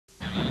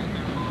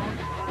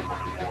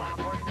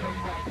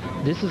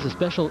This is a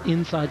special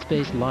Inside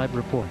Space live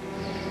report.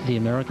 The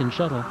American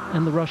Shuttle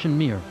and the Russian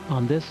Mir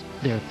on this,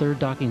 their third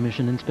docking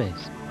mission in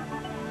space.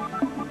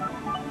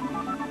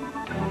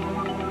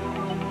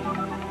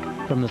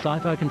 From the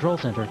Sci-Fi Control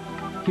Center,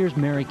 here's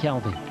Mary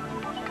Calvi.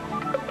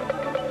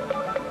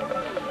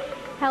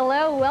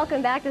 Hello,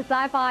 welcome back to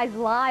Sci-Fi's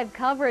live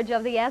coverage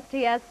of the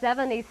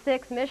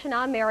STS-76 mission.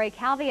 I'm Mary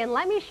Calvi, and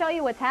let me show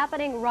you what's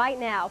happening right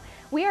now.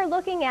 We are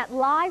looking at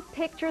live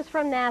pictures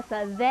from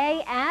NASA.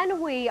 They and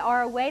we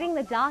are awaiting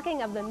the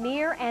docking of the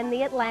Mir and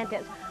the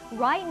Atlantis.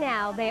 Right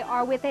now, they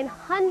are within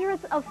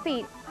hundreds of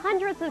feet.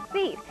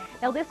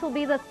 Now, this will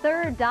be the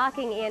third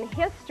docking in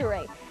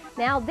history.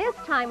 Now, this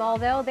time,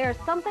 although, there's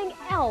something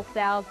else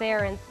out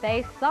there in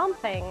space,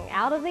 something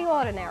out of the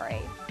ordinary.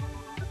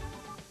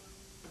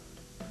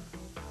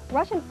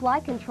 Russian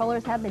flight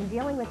controllers have been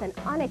dealing with an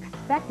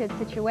unexpected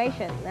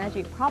situation. As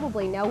you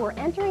probably know, we're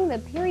entering the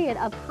period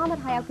of Comet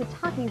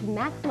Hyakutaki's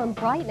maximum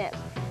brightness.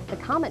 The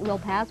comet will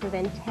pass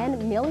within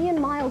 10 million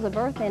miles of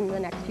Earth in the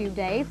next few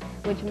days,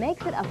 which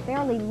makes it a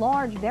fairly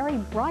large, very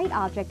bright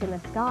object in the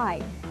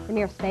sky. The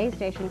Mir space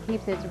station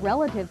keeps its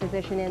relative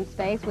position in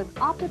space with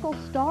optical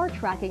star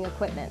tracking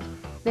equipment.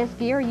 This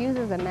gear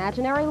uses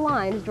imaginary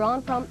lines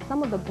drawn from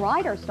some of the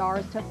brighter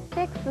stars to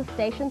fix the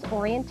station's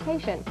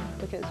orientation,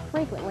 which is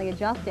frequently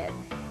adjusted.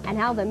 And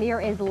how the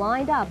Mir is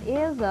lined up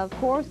is, of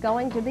course,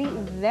 going to be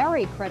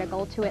very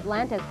critical to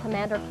Atlantis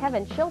Commander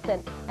Kevin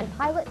Shilton and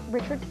pilot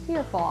Richard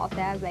Searfoss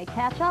as they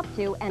catch up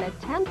to and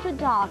attempt to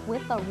dock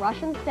with the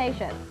Russian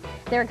station.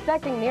 They're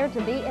expecting Mir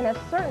to be in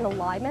a certain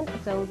alignment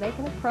so they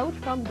can approach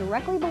from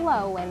directly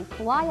below and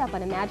fly up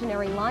an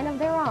imaginary line of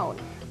their own,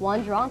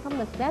 one drawn from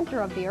the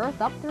center of the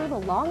Earth up through the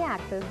long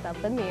axis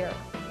of the Mir.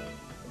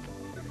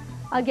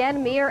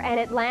 Again, Mir and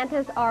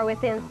Atlantis are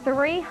within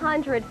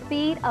 300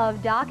 feet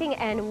of docking,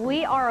 and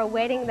we are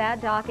awaiting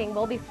that docking.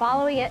 We'll be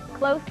following it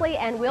closely,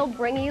 and we'll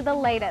bring you the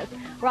latest.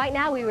 Right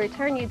now, we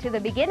return you to the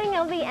beginning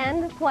of the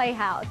end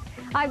playhouse.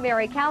 I'm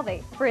Mary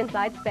Calvi for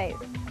Inside Space.